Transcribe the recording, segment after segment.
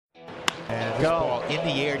And this ball in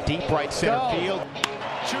the air, deep right center field.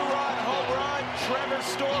 Two-run home run, Trevor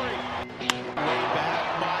Story. Way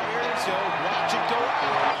back, Myers. Watch it go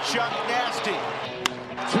out. Chuck Nasty.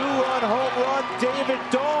 Two-run home run, David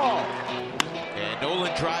Dahl. And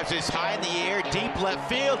Nolan drives this high in the air, deep left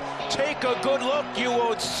field. Take a good look. You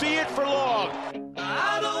won't see it for long.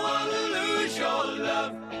 I don't want to lose your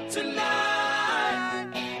love tonight.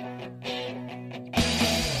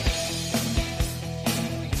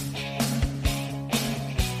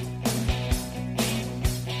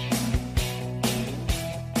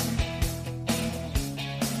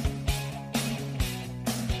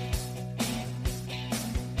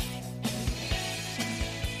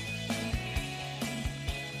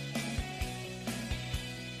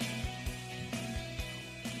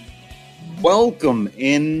 Welcome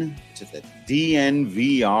in to the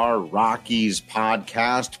DNVR Rockies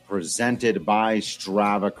podcast presented by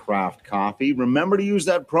Strava Craft Coffee. Remember to use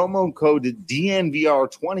that promo code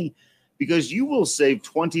DNVR20 because you will save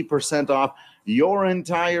 20% off your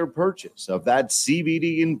entire purchase of that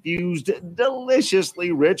CBD-infused,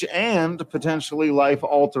 deliciously rich, and potentially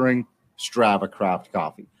life-altering Strava Craft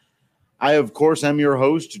Coffee. I, of course, am your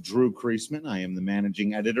host, Drew Kreisman. I am the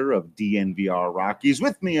managing editor of DNVR Rockies.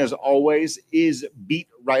 With me, as always, is beat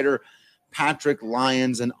writer Patrick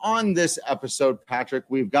Lyons. And on this episode, Patrick,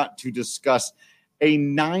 we've got to discuss a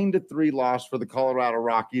 9-3 loss for the Colorado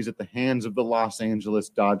Rockies at the hands of the Los Angeles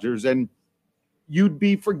Dodgers. And you'd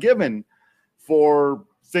be forgiven for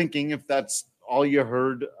thinking, if that's all you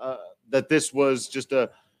heard, that this was just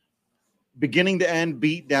a beginning to end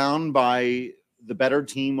beat down by the better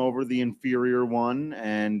team over the inferior one,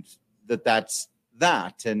 and that's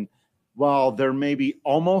that. And while there may be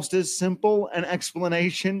almost as simple an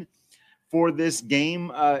explanation for this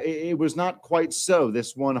game, it was not quite so.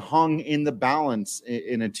 This one hung in the balance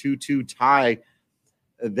in a 2-2 tie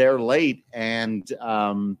there late. And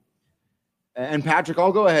Patrick,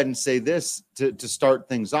 I'll go ahead and say this to start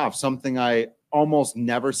things off, something I almost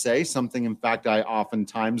never say, something, in fact, I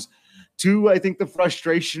oftentimes to, I think, the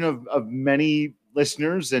frustration of many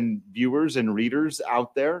listeners and viewers and readers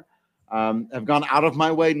out there, have gone out of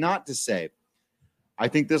my way not to say. I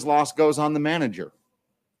think this loss goes on the manager.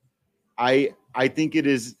 I think it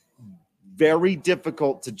is very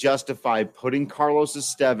difficult to justify putting Carlos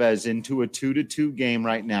Estevez into a 2-2 game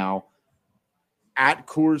right now at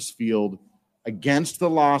Coors Field against the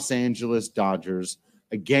Los Angeles Dodgers,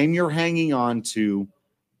 a game you're hanging on to,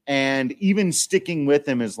 and even sticking with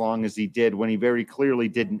him as long as he did when he very clearly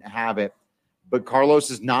didn't have it. But Carlos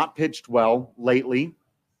has not pitched well lately.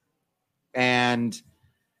 And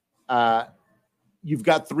you've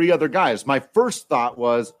got three other guys. My first thought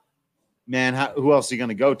was, man, who else are you going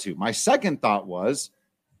to go to? My second thought was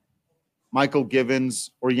Michael Givens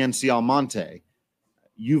or Yency Almonte.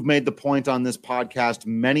 You've made the point on this podcast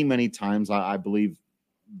many, many times, I believe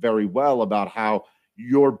very well, about how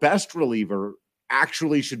your best reliever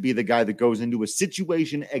actually should be the guy that goes into a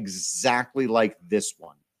situation exactly like this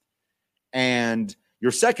one. And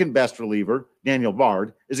your second best reliever, Daniel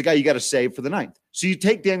Bard, is a guy you got to save for the ninth. So you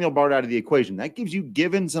take Daniel Bard out of the equation. That gives you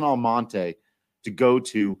Givens and Almonte to go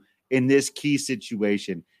to in this key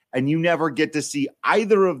situation. And you never get to see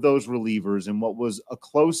either of those relievers in what was a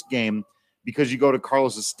close game because you go to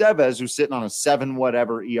Carlos Estevez, who's sitting on a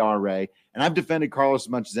 7-whatever ERA. And I've defended Carlos as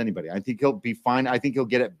much as anybody. I think he'll be fine. I think he'll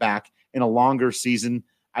get it back in a longer season.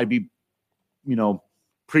 I'd be,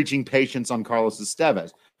 preaching patience on Carlos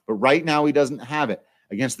Estevez. But right now he doesn't have it.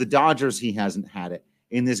 Against the Dodgers, he hasn't had it.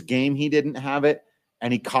 In this game, he didn't have it,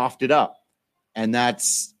 and he coughed it up. And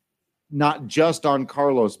that's not just on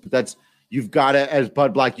Carlos, but you've got to, as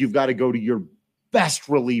Bud Black, you've got to go to your best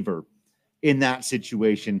reliever in that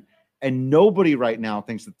situation. And nobody right now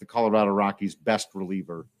thinks that the Colorado Rockies' best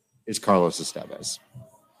reliever is Carlos Estevez.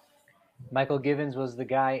 Michael Givens was the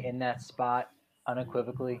guy in that spot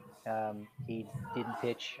unequivocally. He didn't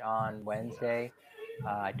pitch on Wednesday.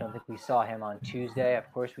 I don't think we saw him on Tuesday.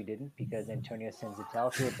 Of course we didn't, because Antonio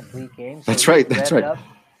Senzatella threw a complete game. So that's right.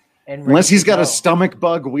 Unless he's got a stomach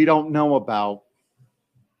bug we don't know about.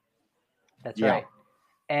 That's right.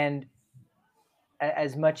 And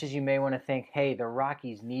as much as you may want to think, hey, the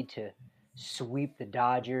Rockies need to sweep the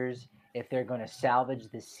Dodgers if they're going to salvage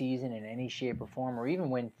the season in any shape or form, or even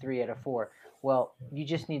win 3 out of 4, well, you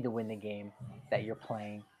just need to win the game that you're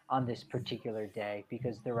playing on this particular day,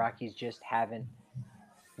 because the Rockies just haven't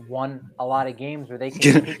won a lot of games where they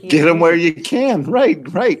can get them where you can. Right.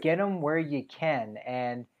 Get them where you can.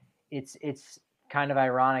 And it's kind of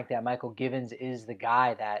ironic that Michael Givens is the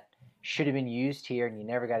guy that should have been used here and you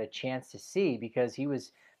never got a chance to see, because he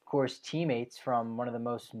was, of course, teammates from one of the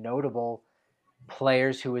most notable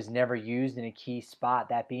players who was never used in a key spot,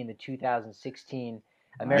 that being the 2016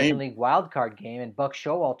 American League wildcard game, and Buck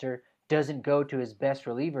Showalter doesn't go to his best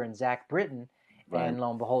reliever in Zach Britton, and lo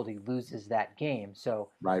and behold, he loses that game. So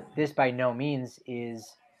this by no means is,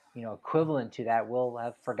 equivalent to that. We'll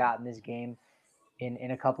have forgotten this game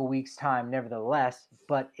in a couple weeks' time, nevertheless,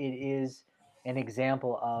 but it is an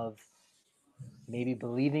example of maybe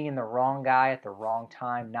believing in the wrong guy at the wrong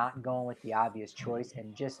time, not going with the obvious choice,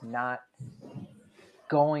 and just not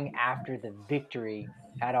going after the victory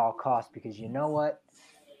at all costs. Because you know what?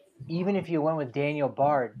 Even if you went with Daniel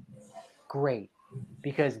Bard, great.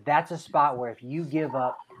 Because that's a spot where if you give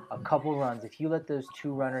up a couple runs, if you let those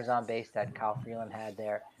 2 runners on base that Kyle Freeland had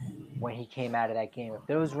there when he came out of that game, if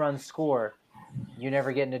those runs score, you're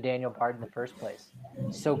never getting to Daniel Bard in the first place.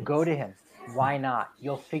 So go to him. Why not?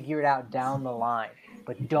 You'll figure it out down the line.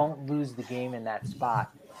 But don't lose the game in that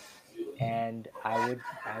spot. And I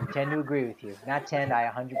tend to agree with you. Not tend, I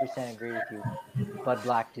 100% agree with you. Bud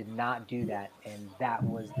Black did not do that, and that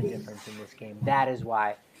was the difference in this game. That is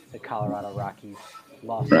why the Colorado Rockies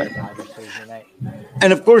lost to the Dodgers Thursday night.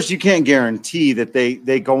 And of course, you can't guarantee that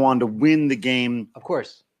they go on to win the game. Of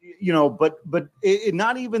course. But it,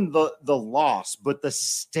 not even the loss, but the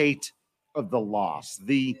state of the loss,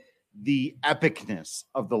 the epicness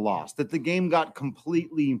of the loss, that the game got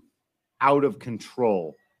completely out of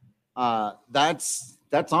control. That's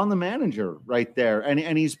on the manager right there.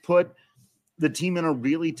 And he's put the team in a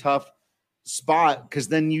really tough spot, because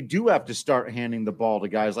then you do have to start handing the ball to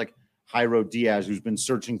guys like Jairo Diaz, who's been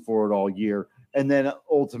searching for it all year. And then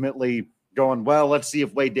ultimately going, well, let's see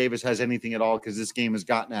if Wade Davis has anything at all, because this game has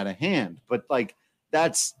gotten out of hand. But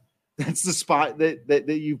that's the spot that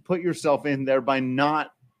you put yourself in there by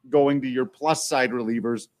not going to your plus side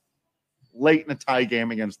relievers late in a tie game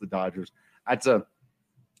against the Dodgers.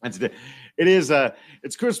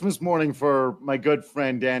 It's Christmas morning for my good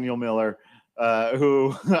friend Daniel Miller,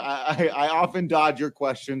 who I often dodge your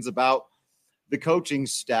questions about the coaching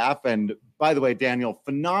staff. And by the way, Daniel,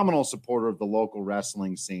 phenomenal supporter of the local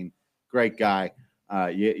wrestling scene. Great guy.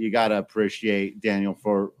 You got to appreciate Daniel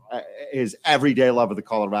for his everyday love of the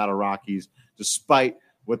Colorado Rockies, despite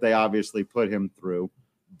what they obviously put him through.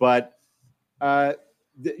 But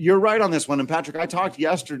you're right on this one. And Patrick, I talked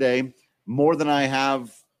yesterday more than I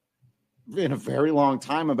have in a very long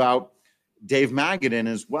time about Dave Magadan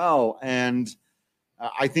as well. And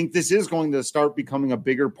I think this is going to start becoming a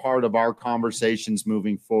bigger part of our conversations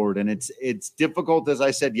moving forward. And it's difficult, as I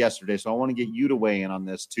said yesterday, so I want to get you to weigh in on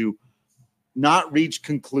this, to not reach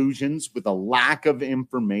conclusions with a lack of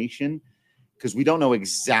information, because we don't know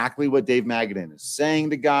exactly what Dave Magadan is saying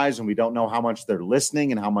to guys, and we don't know how much they're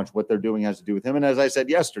listening and how much what they're doing has to do with him. And as I said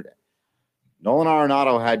yesterday, Nolan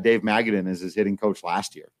Arenado had Dave Magadan as his hitting coach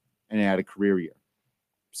last year, and he had a career year.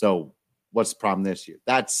 So what's the problem this year?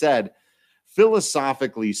 That said,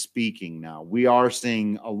 philosophically speaking, now we are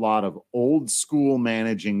seeing a lot of old school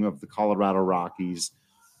managing of the Colorado Rockies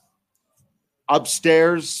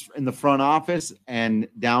upstairs in the front office and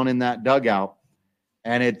down in that dugout.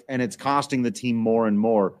 And it's costing the team more and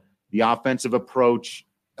more. The offensive approach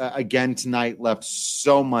again tonight left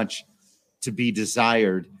so much to be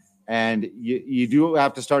desired. And you do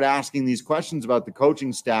have to start asking these questions about the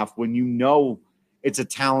coaching staff when you know it's a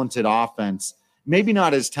talented offense. Maybe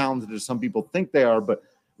not as talented as some people think they are, but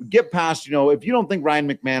get past, if you don't think Ryan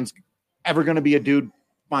McMahon's ever going to be a dude,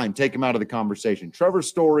 fine, take him out of the conversation. Trevor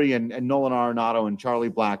Story and Nolan Arenado and Charlie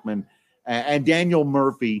Blackmon and Daniel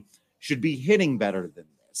Murphy should be hitting better than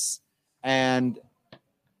this. And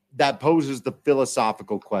that poses the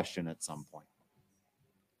philosophical question at some point.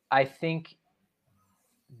 I think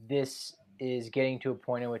this is getting to a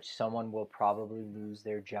point in which someone will probably lose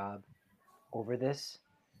their job over this.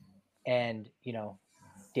 And,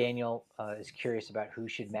 Daniel is curious about who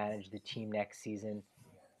should manage the team next season.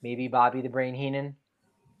 Maybe Bobby the Brain Heenan.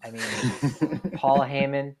 I mean, Paul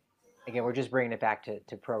Heyman. Again, we're just bringing it back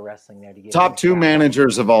to pro wrestling there. To get top 2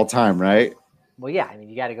 managers of all time, right? Well, yeah. I mean,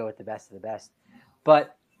 you got to go with the best of the best.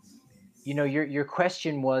 But, your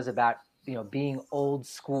question was about, being old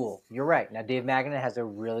school. You're right. Now, Dave Magadan has a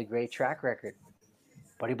really great track record.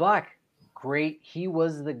 Buddy Black, great. He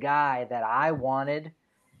was the guy that I wanted.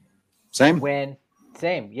 Same.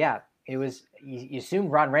 Yeah. It was, you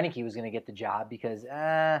assumed Ron Renicky was going to get the job because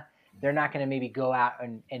they're not going to maybe go out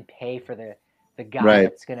and pay for the guy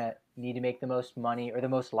that's going to need to make the most money or the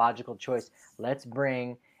most logical choice. Let's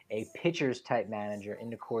bring a pitcher's type manager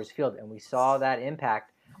into Coors Field. And we saw that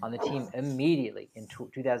impact on the team immediately in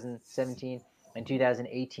 2017 and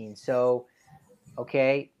 2018. So,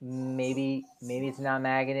 okay, maybe it's not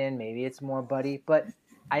Magadan, maybe it's more Buddy, but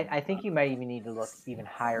I think you might even need to look even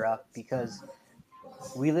higher up, because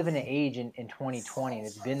we live in an age in 2020, and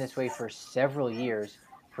it's been this way for several years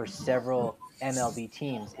for several MLB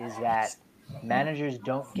teams, is that managers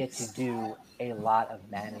don't get to do a lot of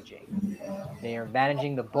managing. They are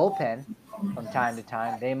managing the bullpen from time to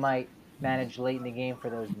time. They might manage late in the game for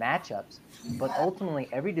those matchups, but ultimately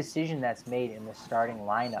every decision that's made in the starting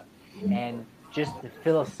lineup and just the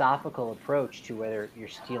philosophical approach to whether you're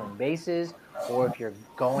stealing bases or if you're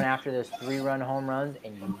going after those 3-run home runs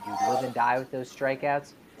and you live and die with those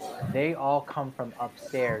strikeouts, they all come from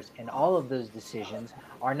upstairs. And all of those decisions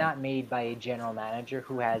are not made by a general manager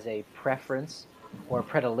who has a preference or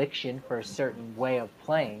predilection for a certain way of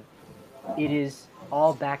playing. It is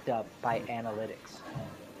all backed up by analytics.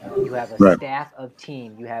 You have a staff of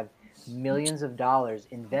team. You have millions of dollars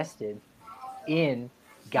invested in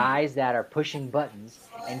guys that are pushing buttons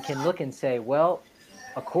and can look and say, well,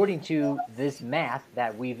 according to this math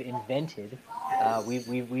that we've invented,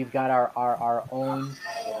 we've got our own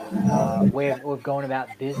way of going about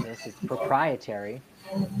business. It's proprietary.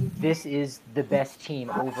 This is the best team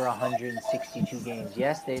over 162 games.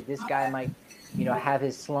 Yes, this guy might, have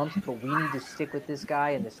his slumps, but we need to stick with this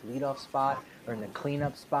guy in this leadoff spot or in the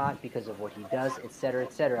cleanup spot because of what he does, et cetera,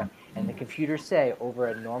 et cetera. And the computers say over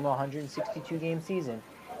a normal 162 game season,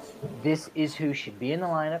 this is who should be in the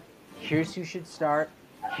lineup. Here's who should start.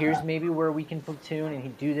 Here's maybe where we can platoon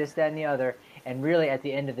and do this, that, and the other. And really, at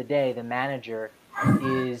the end of the day, the manager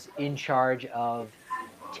is in charge of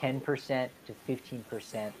 10% to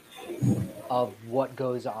 15% of what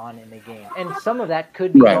goes on in the game. And some of that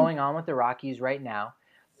could be going on with the Rockies right now.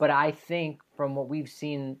 But I think from what we've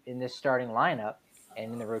seen in this starting lineup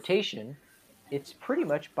and in the rotation, it's pretty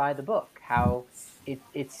much by the book how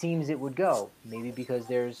it seems it would go. Maybe because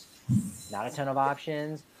there's not a ton of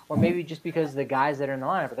options, or maybe just because the guys that are in the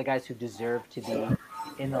lineup are the guys who deserve to be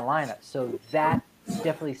in the lineup. So that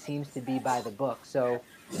definitely seems to be by the book. So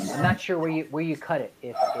I'm not sure where you cut it.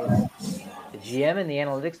 If the GM and the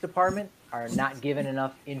analytics department are not given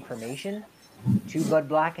enough information to Bud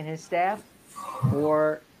Black and his staff,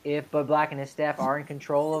 or if Bud Black and his staff are in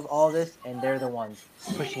control of all this and they're the ones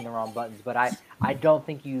pushing the wrong buttons. But I don't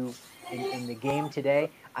think you, in the game today,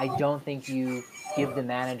 I don't think you give the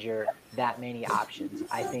manager that many options.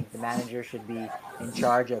 I think the manager should be in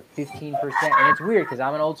charge of 15%. And it's weird because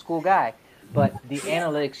I'm an old school guy, but the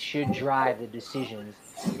analytics should drive the decisions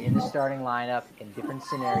in the starting lineup in different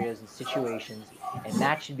scenarios and situations, and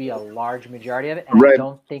that should be a large majority of it. And I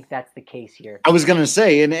don't think that's the case here. I was going to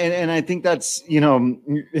say, and I think that's,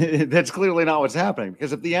 that's clearly not what's happening,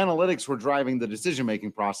 because if the analytics were driving the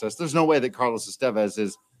decision-making process, there's no way that Carlos Estevez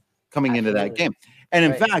is coming into that game. And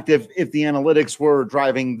in fact, if the analytics were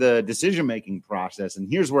driving the decision-making process, and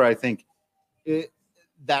here's where I think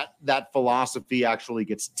that philosophy actually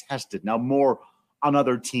gets tested now more on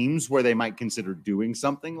other teams where they might consider doing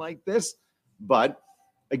something like this. But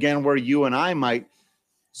again, where you and I might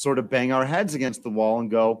sort of bang our heads against the wall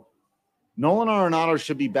and go, Nolan Arenado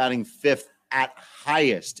should be batting fifth at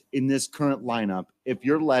highest in this current lineup if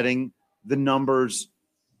you're letting the numbers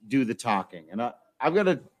do the talking. And I've got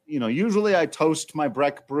to, usually I toast my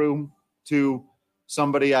Breck brew to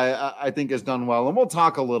somebody I think has done well. And we'll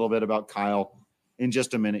talk a little bit about Kyle in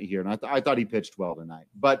just a minute here. And I thought he pitched well tonight.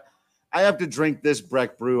 But I have to drink this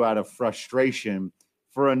Breck brew out of frustration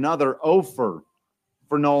for another offer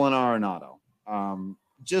for Nolan Arenado.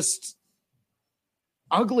 Just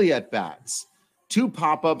ugly at bats. 2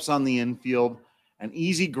 pop-ups on the infield, an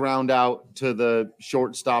easy ground out to the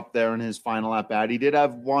shortstop there in his final at bat. He did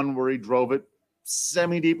have one where he drove it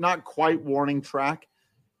semi-deep, not quite warning track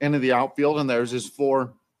into the outfield, and there's his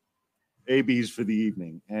 4 ABs for the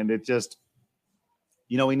evening. And it just,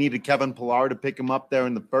 we needed Kevin Pillar to pick him up there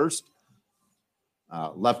in the first.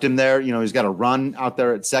 Left him there. He's got a run out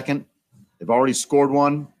there at second. They've already scored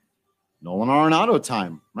one. Nolan Arenado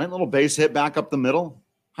time, right? Little base hit back up the middle.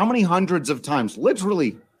 How many hundreds of times,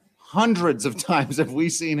 literally hundreds of times, have we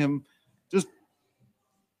seen him just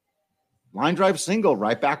line drive single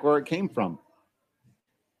right back where it came from?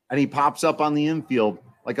 And he pops up on the infield,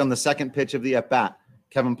 like on the second pitch of the at-bat.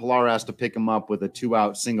 Kevin Pillar has to pick him up with a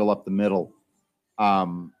 2-out single up the middle.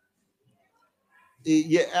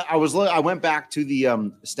 Yeah, I went back to the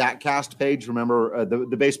StatCast page. Remember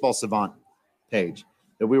the Baseball Savant page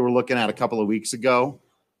that we were looking at a couple of weeks ago.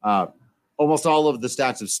 Almost all of the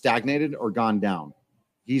stats have stagnated or gone down.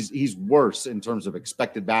 He's worse in terms of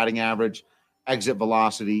expected batting average, exit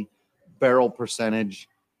velocity, barrel percentage.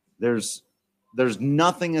 There's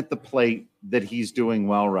nothing at the plate that he's doing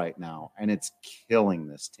well right now, and it's killing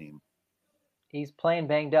this team. He's playing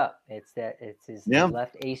banged up. It's his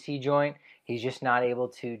left AC joint. He's just not able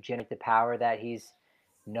to generate the power that he's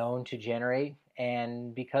known to generate.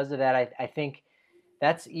 And because of that, I think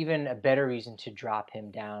that's even a better reason to drop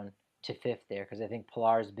him down to 5th there, because I think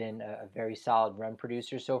Pillar's been a very solid run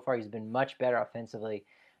producer so far. He's been much better offensively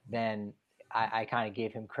than I kind of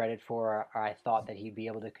gave him credit for, or I thought that he'd be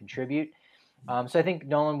able to contribute. So I think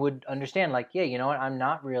Nolan would understand, like, yeah, you know what, I'm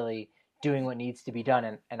not really doing what needs to be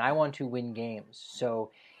done, and I want to win games.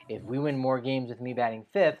 So if we win more games with me batting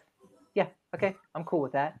 5th, yeah, okay, I'm cool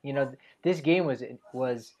with that. You know, this game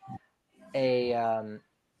was a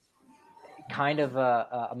kind of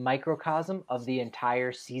a microcosm of the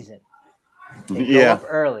entire season. They go up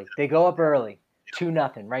early.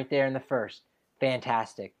 2-0 right there in the first.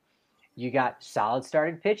 Fantastic. You got solid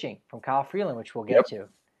starting pitching from Kyle Freeland, which we'll get to.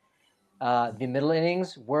 The middle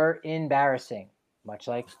innings were embarrassing, much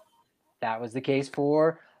like that was the case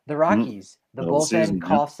for the Rockies. The bullpen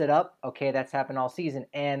coughs it up. Okay, that's happened all season.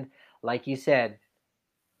 And like you said,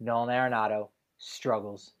 Nolan Arenado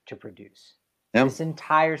struggles to produce. Yep. This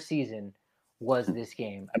entire season was this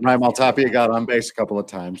game. And Raimel Tapia got on base a couple of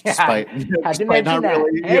times, despite not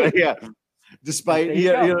really, despite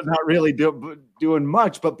not really doing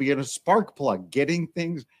much, but being a spark plug, getting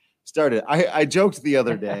things started. I joked the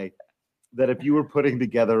other day that if you were putting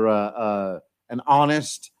together an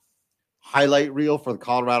honest highlight reel for the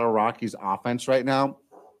Colorado Rockies offense right now,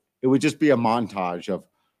 it would just be a montage of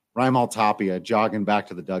Raimel Tapia jogging back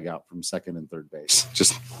to the dugout from second and third base,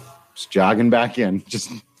 just jogging back in.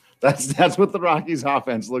 Just that's what the Rockies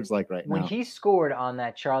offense looks like right now. When he scored on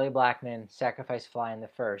that Charlie Blackmon sacrifice fly in the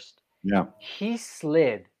first, he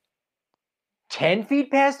slid 10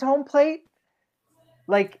 feet past home plate.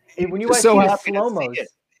 Like when you watch the slow-mos,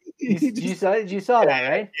 you saw that,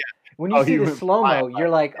 right? Yeah. When you see the slow-mo, you're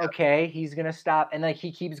like, okay, he's gonna stop, and like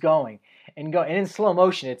he keeps going and in slow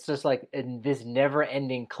motion, it's just like this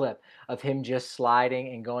never-ending clip of him just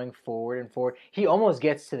sliding and going forward and forward. He almost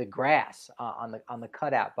gets to the grass on the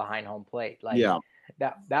cutout behind home plate. Like,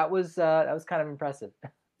 that was kind of impressive.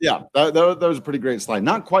 Yeah, that was a pretty great slide.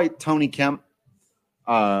 Not quite Tony Kemp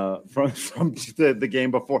from the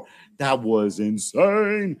game before. That was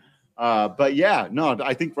insane. But yeah, no,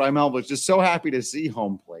 I think Raimel was just so happy to see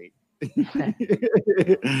home plate.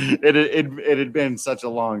 it had been such a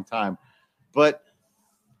long time. But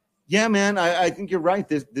yeah, man, I think you're right.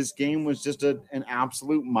 This game was just an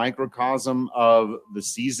absolute microcosm of the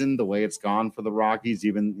season, the way it's gone for the Rockies,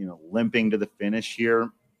 even limping to the finish here.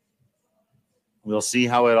 We'll see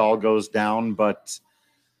how it all goes down, but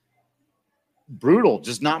brutal.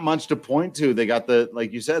 Just not much to point to. They got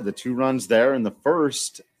like you said, the 2 runs there in the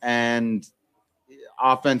first, and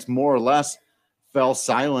offense more or less fell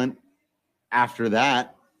silent after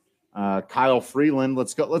that. Kyle Freeland,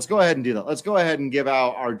 let's go ahead and do that. Let's go ahead and give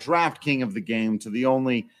out our draft king of the game to the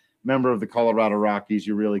only member of the Colorado Rockies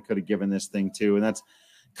you really could have given this thing to, and that's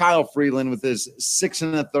Kyle Freeland with his 6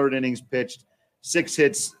 1/3 innings pitched, 6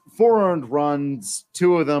 hits, 4 earned runs,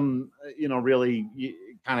 2 of them, really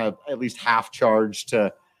kind of at least half charged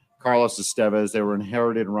to Carlos Estevez. They were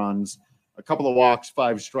inherited runs, a couple of walks,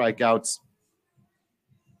 5 strikeouts.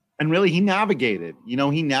 And really he navigated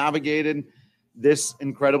this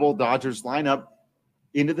incredible Dodgers lineup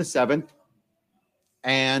into the 7th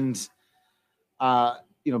and,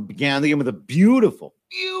 began the game with a beautiful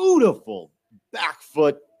back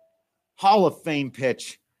foot Hall of Fame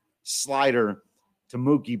pitch slider to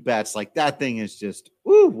Mookie Betts. Like, that thing is just,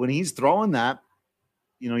 when he's throwing that,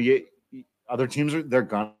 other teams they're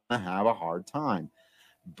going to have a hard time.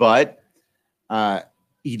 But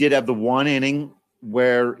he did have the 1 inning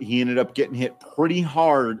where he ended up getting hit pretty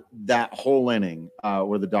hard that whole inning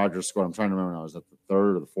where the Dodgers scored. I'm trying to remember now. Was that the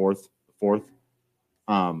 3rd or the 4th? The 4th?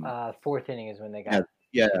 4th inning is when they got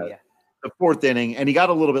the 4th inning. And he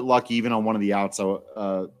got a little bit lucky even on one of the outs.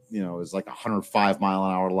 So, it was like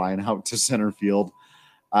 105-mile-an-hour line out to center field.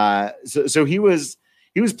 So he was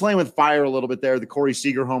playing with fire a little bit there. The Corey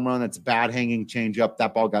Seager home run, that's a bad hanging changeup.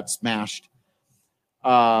 That ball got smashed.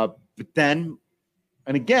 But then,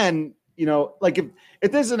 and again, like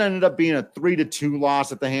if this had ended up being a 3-2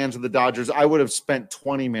 loss at the hands of the Dodgers, I would have spent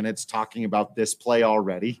 20 minutes talking about this play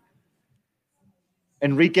already.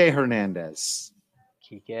 Enrique Hernandez.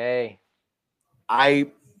 Kike.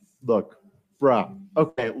 Look.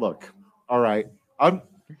 All right.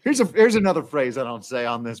 Here's another phrase I don't say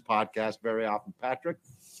on this podcast very often, Patrick.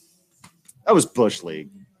 That was Bush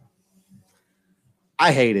League.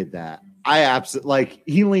 I hated that. I absolutely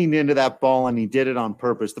he leaned into that ball and he did it on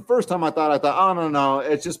purpose. The first time I thought, oh no,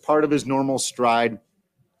 it's just part of his normal stride.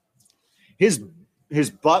 His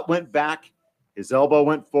butt went back, his elbow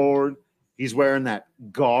went forward. He's wearing that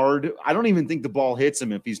guard. I don't even think the ball hits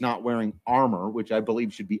him if he's not wearing armor, which I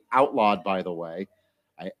believe should be outlawed, by the way.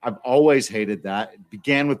 I've always hated that. It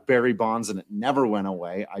began with Barry Bonds and it never went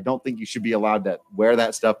away. I don't think you should be allowed to wear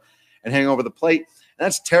that stuff and hang over the plate. And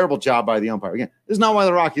that's a terrible job by the umpire. Again, this is not why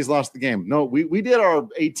the Rockies lost the game. No, we did our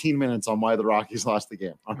 18 minutes on why the Rockies lost the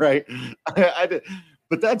game. All right. I did.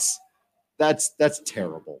 But that's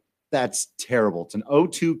terrible. That's terrible. It's an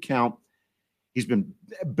 0-2 count. He's been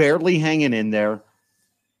barely hanging in there.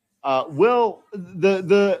 Will,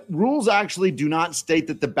 the rules actually do not state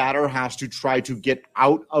that the batter has to try to get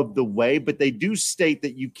out of the way, but they do state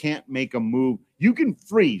that you can't make a move. You can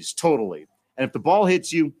freeze totally. And if the ball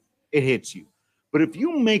hits you, it hits you. But if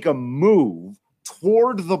you make a move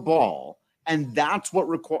toward the ball and that's what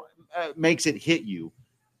makes it hit you,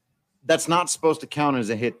 that's not supposed to count as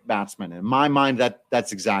a hit batsman. In my mind,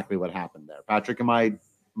 that's exactly what happened there. Patrick, am I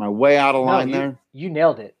way out of line there? You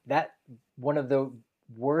nailed it. That one of the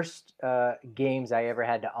worst games I ever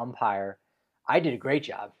had to umpire. I did a great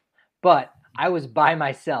job, but I was by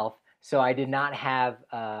myself, so I did not have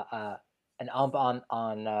an ump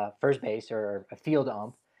on first base or a field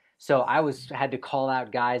ump. So I had to call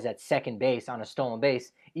out guys at second base on a stolen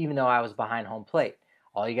base, even though I was behind home plate.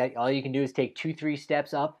 All you can do is take 2-3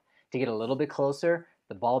 steps up to get a little bit closer.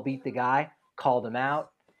 The ball beat the guy, called him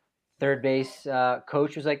out. Third base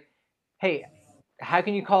coach was like, "Hey, how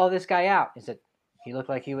can you call this guy out?" He said, "He looked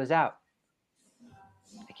like he was out.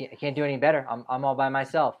 I can't do any better. I'm all by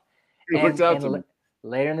myself."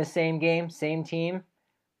 Later in the same game, same team,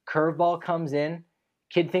 curveball comes in.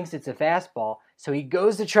 Kid thinks it's a fastball, so he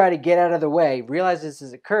goes to try to get out of the way, realizes this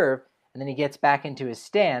is a curve, and then he gets back into his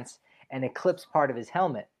stance and it clips part of his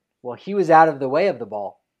helmet. Well, he was out of the way of the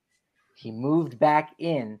ball. He moved back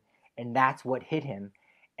in, and that's what hit him.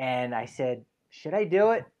 And I said, should I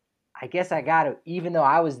do it? I guess I got to, even though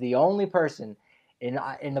I was the only person in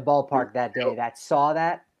the ballpark that day that saw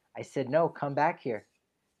that. I said, no, come back here.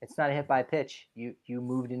 It's not a hit by pitch. You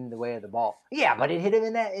moved into the way of the ball. Yeah, but it hit him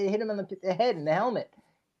on the head in the helmet.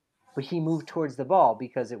 But he moved towards the ball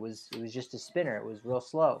because it was just a spinner. It was real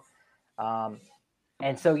slow.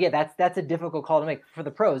 And so yeah, that's a difficult call to make for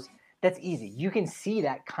the pros. That's easy. You can see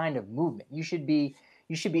that kind of movement. You should be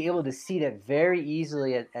able to see that very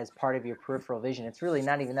easily as part of your peripheral vision. It's really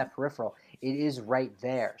not even that peripheral. It is right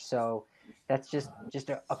there. So that's just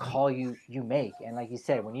a call you make. And like you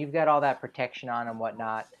said, when you've got all that protection on and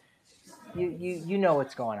whatnot, you know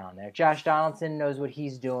what's going on there. Josh Donaldson knows what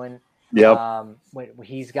he's doing. Yep.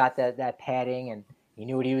 He's got that padding, and he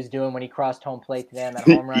knew what he was doing when he crossed home plate to them at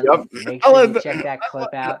home run. Yep. Make sure you check that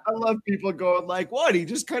clip out. I love people going like, what? He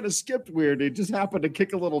just kind of skipped weird. He just happened to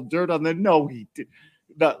kick a little dirt on the – no, he did.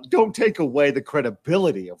 No, don't take away the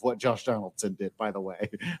credibility of what Josh Donaldson did, by the way.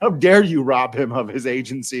 How dare you rob him of his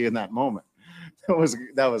agency in that moment? That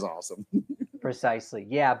was awesome. Precisely.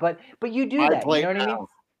 Yeah, but you do that. You know what I mean?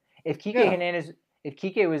 If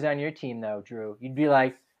Kike was on your team, though, Drew, you'd be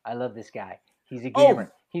like, I love this guy. He's a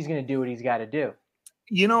gamer. He's going to do what he's got to do.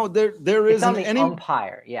 You know, there it's isn't on the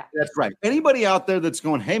umpire. Yeah, that's right. Anybody out there that's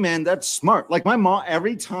going, hey man, that's smart. Like my mom,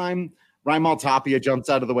 every time Raimel Tapia jumps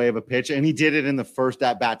out of the way of a pitch, and he did it in the first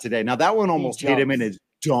at bat today. Now that one almost hit him in his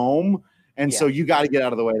dome, and so you got to get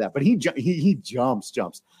out of the way of that. But he jumps.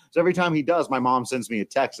 So every time he does, my mom sends me a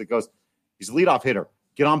text that goes, "He's a leadoff hitter.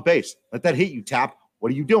 Get on base. Let that hit you, Tap.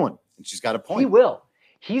 What are you doing?" And she's got a point. He will.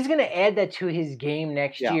 He's going to add that to his game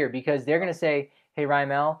next year because they're going to say, "Hey,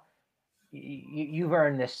 Raimel, you've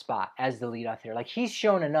earned this spot as the leadoff hitter." Like he's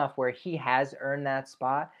shown enough where he has earned that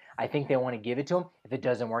spot. I think they want to give it to him. If it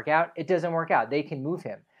doesn't work out, it doesn't work out. They can move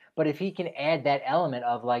him. But if he can add that element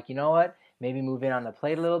of like, you know what, maybe move in on the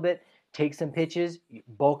plate a little bit, take some pitches,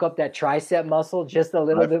 bulk up that tricep muscle just a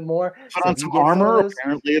little bit more. Put on some armor.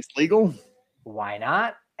 Apparently it's legal. Why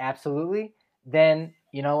not? Absolutely. Then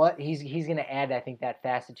you know what? He's going to add, I think, that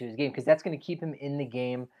facet to his game because that's going to keep him in the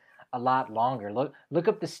game a lot longer. Look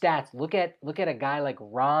up the stats. Look at a guy like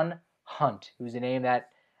Ron Hunt, who's a name that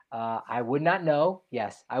I would not know.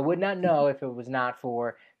 Yes, I would not know if it was not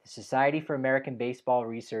for the Society for American Baseball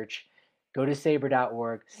Research. Go to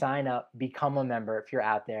saber.org, sign up, become a member if you're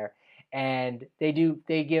out there. And they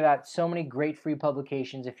give out so many great free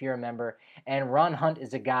publications if you're a member. And Ron Hunt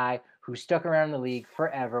is a guy who stuck around in the league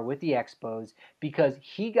forever with the Expos because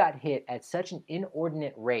he got hit at such an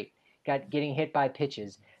inordinate rate, getting hit by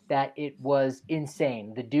pitches, that it was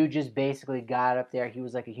insane. The dude just basically got up there. He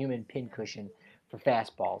was like a human pincushion for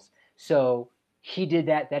fastballs. So he did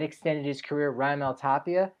that. That extended his career. Raimel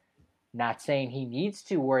Tapia, not saying he needs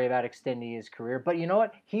to worry about extending his career, but you know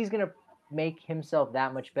what? He's going to make himself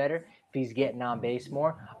that much better if he's getting on base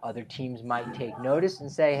more. Other teams might take notice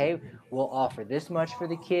and say, hey, we'll offer this much for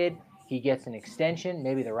the kid. He gets an extension.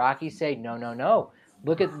 Maybe the Rockies say, no.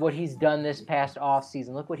 Look at what he's done this past offseason.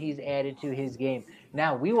 Look what he's added to his game.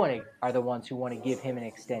 Now we are the ones who want to give him an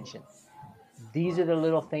extension. These are the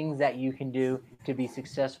little things that you can do to be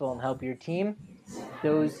successful and help your team.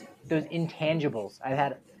 Those intangibles. I've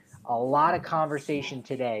had a lot of conversation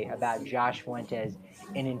today about Josh Fuentes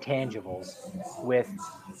and intangibles with,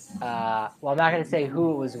 I'm not going to say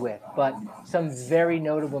who it was with, but some very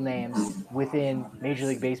notable names within Major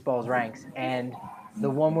League Baseball's ranks. And the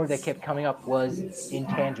one word that kept coming up was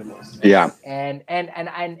intangibles. Yeah. And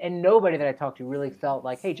nobody that I talked to really felt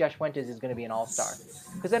like, hey, Josh Fuentes is going to be an all-star.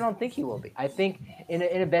 Because I don't think he will be. I think in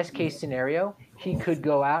a best-case scenario, he could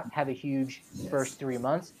go out, have a huge first 3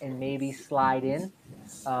 months, and maybe slide in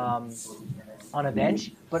on a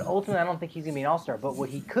bench. But ultimately, I don't think he's going to be an all-star. But what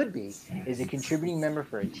he could be is a contributing member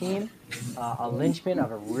for a team, a linchpin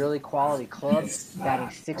of a really quality club, batting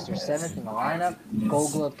 6th or 7th in the lineup,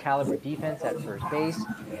 Gold Glove caliber defense at first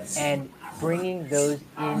base, and bringing those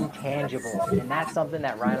intangibles. And that's something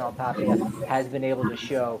that Ryan Altapia has been able to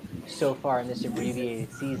show so far in this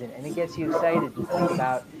abbreviated season. And it gets you excited to think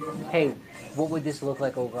about, hey, what would this look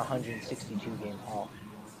like over 162 game haul?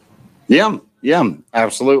 Yeah,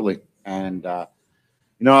 absolutely. And, a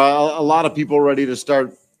lot of people are ready to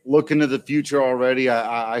start looking to the future already.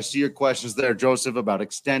 I see your questions there, Joseph, about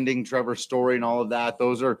extending Trevor Story and all of that.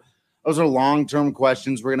 Those are long-term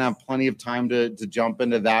questions. We're going to have plenty of time to jump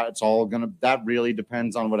into that. That really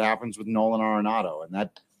depends on what happens with Nolan Arenado. And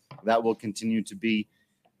that will continue to be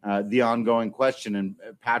the ongoing question. And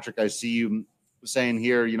Patrick, I see you saying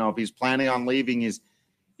here, if he's planning on leaving,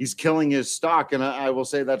 he's killing his stock. And I will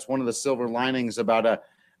say that's one of the silver linings about a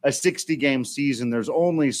 60-game season. There's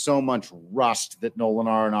only so much rust that Nolan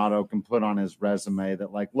Arenado can put on his resume that,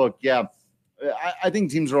 I think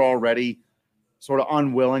teams are already sort of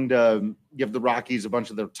unwilling to give the Rockies a bunch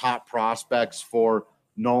of their top prospects for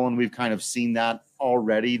Nolan. We've kind of seen that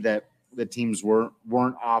already, that the teams weren't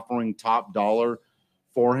offering top dollar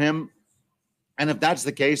for him. And if that's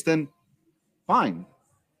the case, then fine,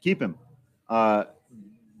 keep him.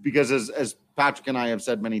 Because as Patrick and I have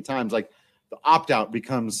said many times, the opt-out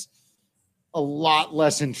becomes a lot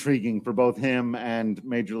less intriguing for both him and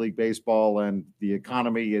Major League Baseball and the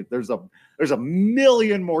economy. There's a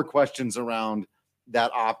million more questions around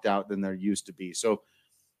that opt-out than there used to be. So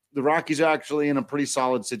the Rockies are actually in a pretty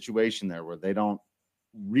solid situation there where they don't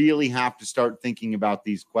really have to start thinking about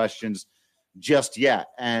these questions just yet.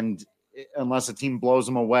 And unless a team blows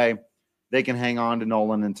them away, they can hang on to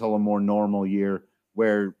Nolan until a more normal year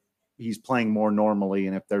where he's playing more normally.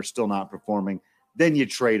 And if they're still not performing, then you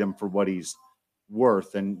trade him for what he's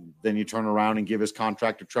worth. And then you turn around and give his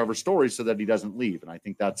contract to Trevor Story so that he doesn't leave. And I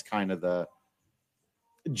think that's kind of the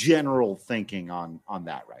general thinking on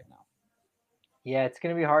that right now. Yeah, it's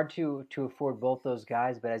going to be hard to afford both those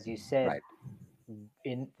guys. But as you said, Right.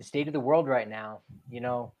 In the state of the world right now,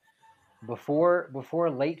 before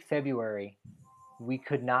late February, we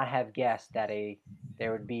could not have guessed that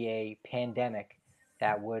there would be a pandemic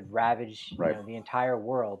that would ravage Right. The entire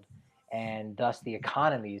world, and thus the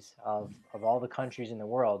economies of all the countries in the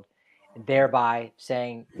world, thereby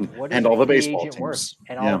saying what is And all the a free baseball agent worth, teams.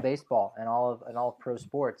 and all of baseball and all of pro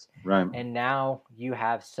sports. Right. And now you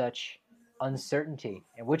have such uncertainty,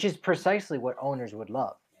 and which is precisely what owners would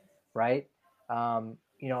love, right?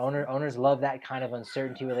 Owners love that kind of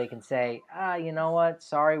uncertainty where they can say, you know what?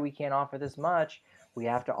 Sorry, we can't offer this much. We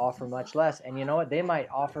have to offer much less. And you know what? They might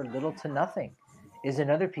offer little to nothing. Is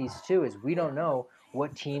another piece too, is we don't know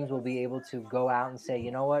what teams will be able to go out and say,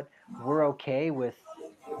 you know what? We're okay with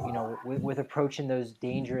approaching those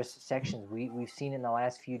dangerous sections. We've seen in the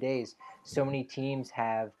last few days, so many teams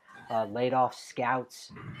have laid off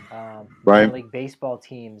scouts. Right. Minor League Baseball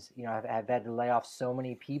teams, have had to lay off so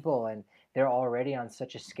many people, and they're already on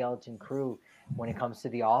such a skeleton crew when it comes to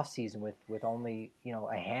the off season with only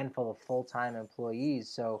a handful of full-time employees.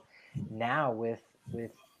 So now with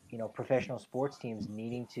professional sports teams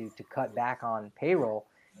needing to cut back on payroll,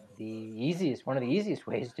 one of the easiest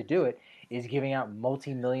ways to do it is giving out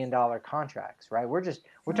multi-million-dollar contracts, right? We're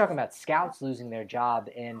talking about scouts losing their job,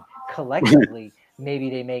 and collectively maybe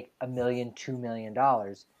they make $1 million, $2 million.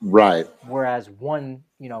 Right. Whereas in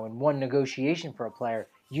one negotiation for a player,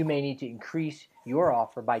 you may need to increase your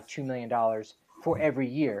offer by $2 million for every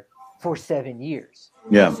year for 7 years.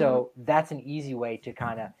 Yeah. So that's an easy way to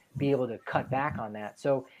kind of be able to cut back on that.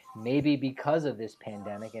 So maybe because of this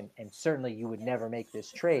pandemic, and certainly you would never make this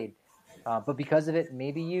trade, but because of it,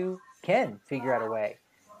 maybe you can figure out a way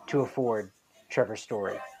to afford Trevor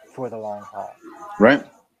Story for the long haul. Right.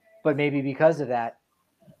 But maybe because of that,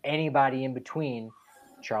 anybody in between,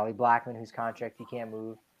 Charlie Blackmon, whose contract you can't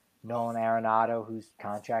move, Nolan Arenado, whose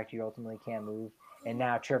contract you ultimately can't move, And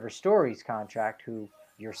now Trevor Story's contract, who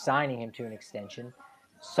you're signing him to an extension,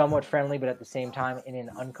 somewhat friendly, but at the same time in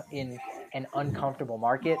an uncomfortable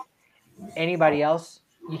market. Anybody else,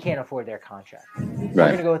 you can't afford their contract. We're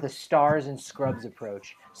going to go with a stars and scrubs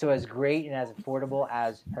approach. So as great and as affordable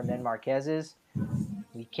as Germán Márquez is,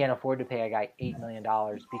 we can't afford to pay a guy $8 million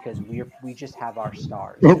because we just have our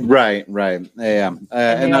stars. Right. Yeah.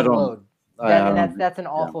 And I don't. That's an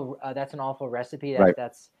awful recipe. Right.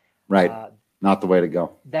 That's right. Not the way to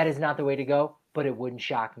go. That is not the way to go. But it wouldn't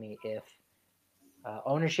shock me if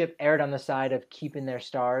ownership erred on the side of keeping their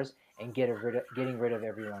stars and getting rid of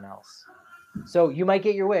everyone else. So you might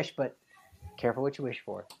get your wish, but careful what you wish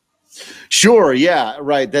for. Sure. Yeah.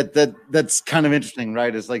 Right. That's kind of interesting,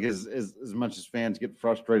 right? It's like as much as fans get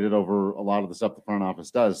frustrated over a lot of the stuff the front office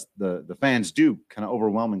does, the fans do kind of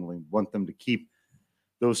overwhelmingly want them to keep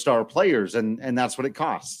those star players, and that's what it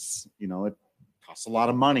costs. It costs a lot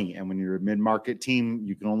of money, and when you're a mid-market team,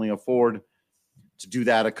 you can only afford to do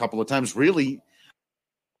that a couple of times. Really.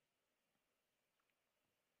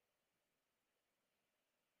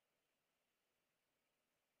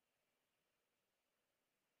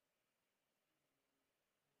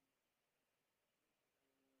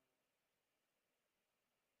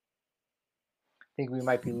 I think we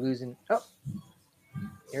might be losing. Oh,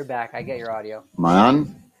 you're back. I get your audio. Am I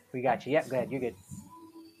on? We got you. Yep, go ahead. You're good.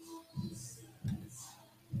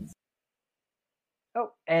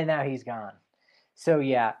 Oh, and now he's gone. So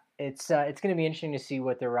yeah, it's going to be interesting to see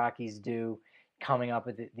what the Rockies do coming up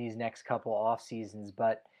with these next couple off seasons.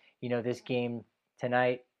 But this game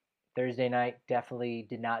tonight, Thursday night, definitely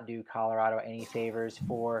did not do Colorado any favors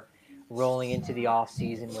for rolling into the off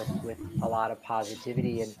season with a lot of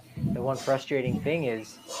positivity. And the one frustrating thing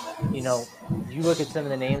is, you look at some of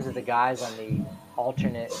the names of the guys on the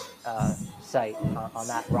alternate site on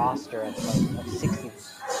that roster of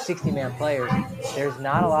 60-man players. There's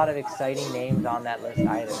not a lot of exciting names on that list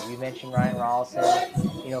either. You mentioned Ryan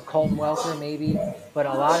Rolison, Colton Welker maybe, but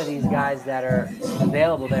a lot of these guys that are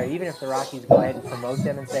available there, even if the Rockies go ahead and promote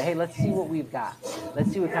them and say, hey, let's see what we've got.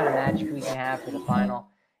 Let's see what kind of magic we can have for the final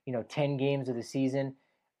 10 games of the season.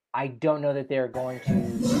 I don't know that they're going to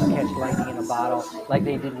catch lightning in a bottle like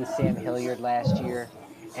they did with Sam Hilliard last year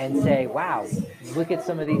and say, wow, look at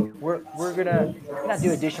some of these. We're going to not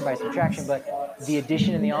do addition by subtraction, but the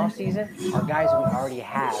addition in the offseason are guys we already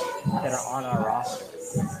have that are on our roster.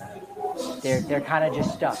 They're kind of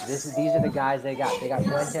just stuck. These are the guys they got. They got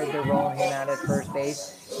Fuentes. They're rolling him out at first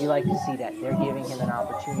base. You like to see that. They're giving him an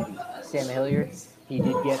opportunity. Sam Hilliard, he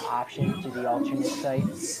did get optioned to the alternate site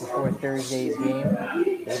before Thursday's game.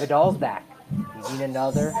 David Dahl's back. You need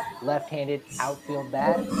another left-handed outfield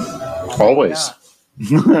bat? Always.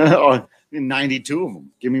 92 of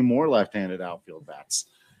them. Give me more left-handed outfield bats.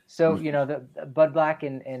 So, the Bud Black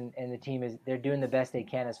and the team they're doing the best they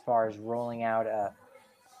can as far as rolling out a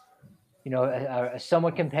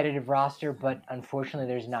somewhat competitive roster, but unfortunately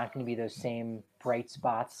there's not going to be those same bright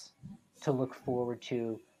spots to look forward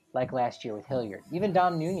to like last year with Hilliard. Even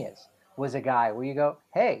Dom Nunez was a guy where you go,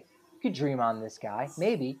 hey, you could dream on this guy.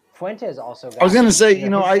 Maybe. Fuentes also got, I was going to say,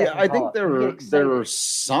 I think there are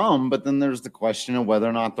some, but then there's the question of whether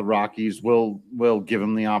or not the Rockies will give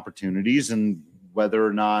him the opportunities and whether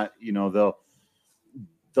or not,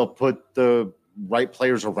 they'll put the right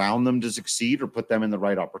players around them to succeed or put them in the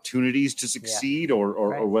right opportunities to succeed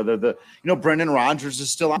or whether Brendan Rodgers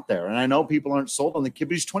is still out there. And I know people aren't sold on the kid,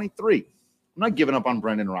 but he's 23. I'm not giving up on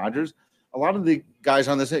Brendan Rodgers. A lot of the guys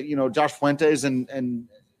on this, Josh Fuentes and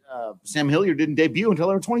Sam Hilliard didn't debut until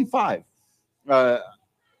they were 25. I'm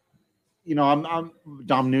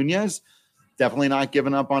Dom Nunez, definitely not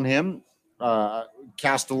giving up on him.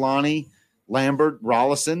 Castellani, Lambert,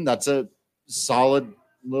 Rolison, that's a solid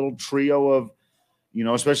little trio of,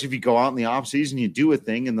 especially if you go out in the offseason, you do a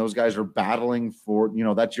thing and those guys are battling for,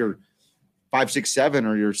 that's your 5, 6, 7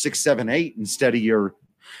 or your 6, 7, 8 instead of your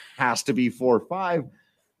has to be 4 or 5,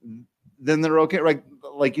 then they're okay. Right.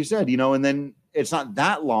 Like you said, and then it's not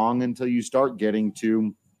that long until you start getting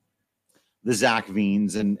to the Zach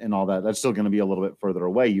Veens and all that. That's still going to be a little bit further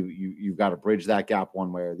away. You've got to bridge that gap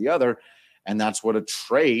one way or the other. And that's what a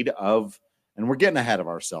trade of, and we're getting ahead of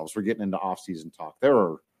ourselves. We're getting into off-season talk. There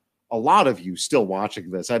are a lot of you still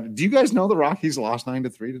watching this. Do you guys know the Rockies lost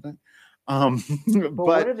 9-3 today? But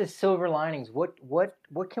what are the silver linings? What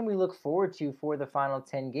can we look forward to for the final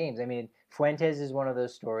 10 games? I mean, Fuentes is one of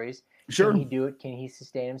those stories. Sure. Can he do it? Can he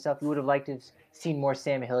sustain himself? You would have liked to have seen more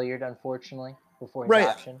Sam Hilliard, unfortunately, before his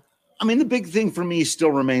option. I mean, the big thing for me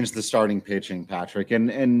still remains the starting pitching, Patrick.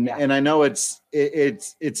 And I know it's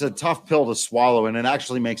a tough pill to swallow, and it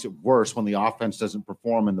actually makes it worse when the offense doesn't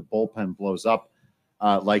perform and the bullpen blows up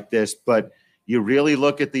like this. But, you really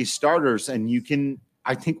look at these starters, and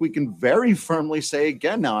I think we can very firmly say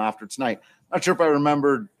again now after tonight. Not sure if I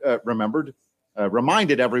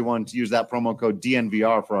reminded everyone to use that promo code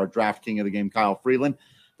DNVR for our draft king of the game, Kyle Freeland.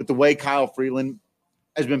 But the way Kyle Freeland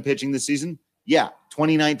has been pitching this season,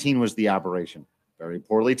 2019 was the aberration. Very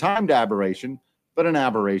poorly timed aberration, but an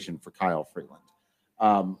aberration for Kyle Freeland.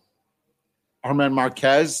 German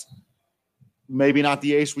Marquez, maybe not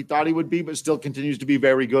the ace we thought he would be, but still continues to be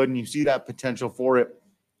very good, and you see that potential for it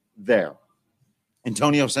there.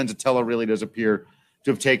 Antonio Senzatella really does appear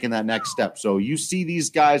to have taken that next step. So you see these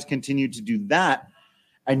guys continue to do that,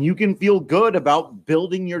 and you can feel good about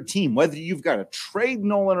building your team, whether you've got to trade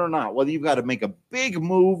Nolan or not, whether you've got to make a big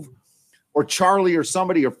move or Charlie or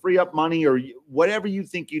somebody or free up money or whatever you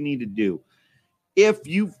think you need to do. If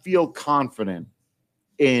you feel confident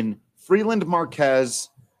in Freeland, Marquez,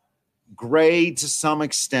 Gray to some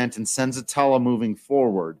extent, and Senzatella moving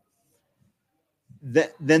forward,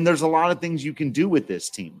 then there's a lot of things you can do with this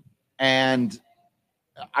team. And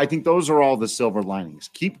I think those are all the silver linings.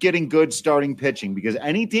 Keep getting good starting pitching, because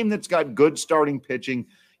any team that's got good starting pitching,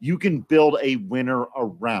 you can build a winner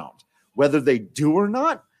around. Whether they do or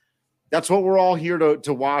not, that's what we're all here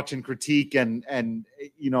to watch and critique and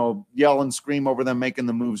yell and scream over them making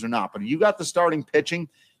the moves or not. But if you got the starting pitching,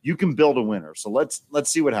 you can build a winner. So let's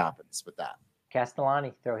see what happens with that.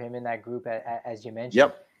 Castellani, throw him in that group as you mentioned.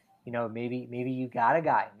 Yep. Maybe you got a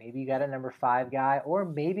guy, maybe you got a number 5 guy, or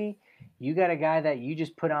maybe you got a guy that you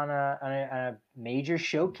just put on a major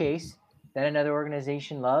showcase that another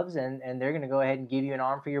organization loves, and they're going to go ahead and give you an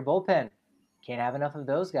arm for your bullpen. Can't have enough of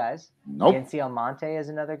those guys. Nope. Yency Almonte is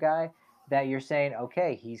another guy that you're saying,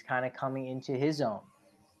 okay, he's kind of coming into his own.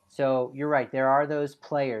 So you're right. There are those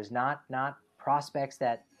players, not prospects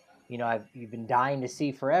that you've been dying to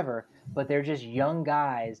see forever, but they're just young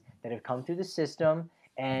guys that have come through the system,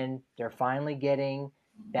 and they're finally getting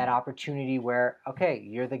that opportunity where, okay,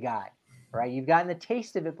 you're the guy, right? You've gotten the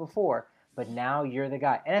taste of it before, but now you're the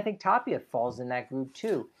guy. And I think Tapia falls in that group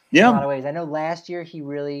too. Yeah. In a lot of ways. I know last year he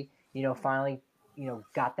really, finally,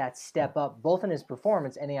 got that step up, both in his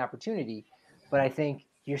performance and the opportunity. But I think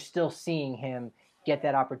you're still seeing him get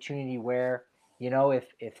that opportunity where,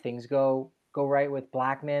 if things go right with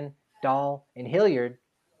Blackmon, Dahl, and Hilliard,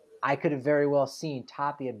 I could have very well seen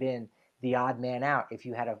Tapia been the odd man out. If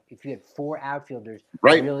you had 4 outfielders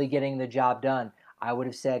really getting the job done, I would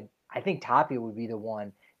have said, I think Tapia would be the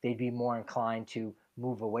one they'd be more inclined to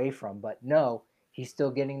move away from. But no, he's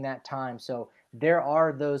still getting that time. So there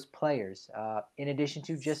are those players, in addition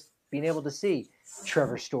to just being able to see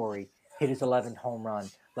Trevor Story hit his 11th home run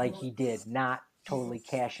like he did, not totally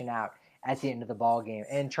cashing out at the end of the ball game,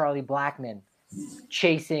 and Charlie Blackmon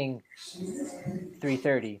chasing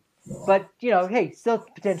 330. But, hey, still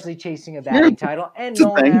potentially chasing a batting title. And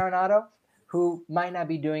Nolan Arenado, who might not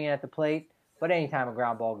be doing it at the plate, but anytime a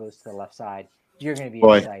ground ball goes to the left side, you're going to be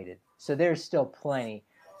excited. So there's still plenty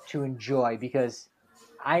to enjoy, because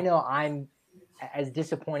I know I'm as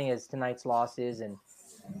disappointing as tonight's loss is and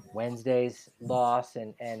Wednesday's loss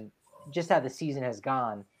and just how the season has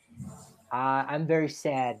gone. I'm very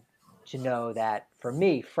sad to know that for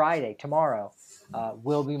me, Friday, tomorrow,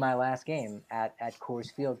 will be my last game at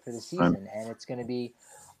Coors Field for the season. And it's going to be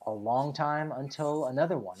a long time until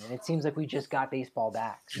another one. And it seems like we just got baseball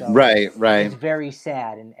back. So right. It's very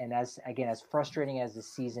sad. And as frustrating as the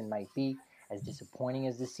season might be, as disappointing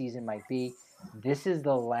as the season might be, this is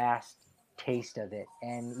the last taste of it.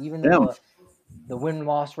 And even though the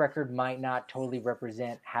win-loss record might not totally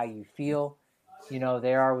represent how you feel,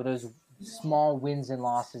 there are those small wins and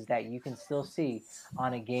losses that you can still see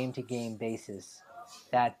on a game-to-game basis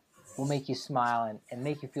that will make you smile and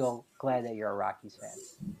make you feel glad that you're a Rockies fan.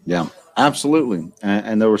 Yeah, absolutely.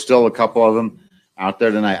 And there were still a couple of them out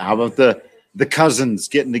there tonight. How about the Cousins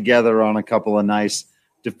getting together on a couple of nice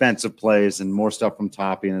defensive plays and more stuff from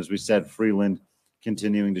Toppy? And as we said, Freeland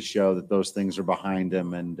continuing to show that those things are behind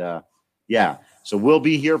him. And so we'll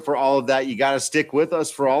be here for all of that. You got to stick with us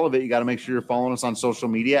for all of it. You got to make sure you're following us on social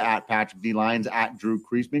media at Patrick D. Lyons, at Drew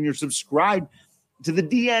Creasman. You're subscribed to the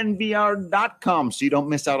DNVR.com so you don't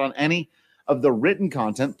miss out on any of the written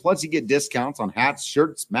content. Plus, you get discounts on hats,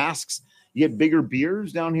 shirts, masks. You get bigger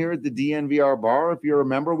beers down here at the DNVR bar. If you're a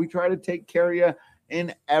member, we try to take care of you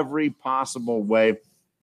in every possible way.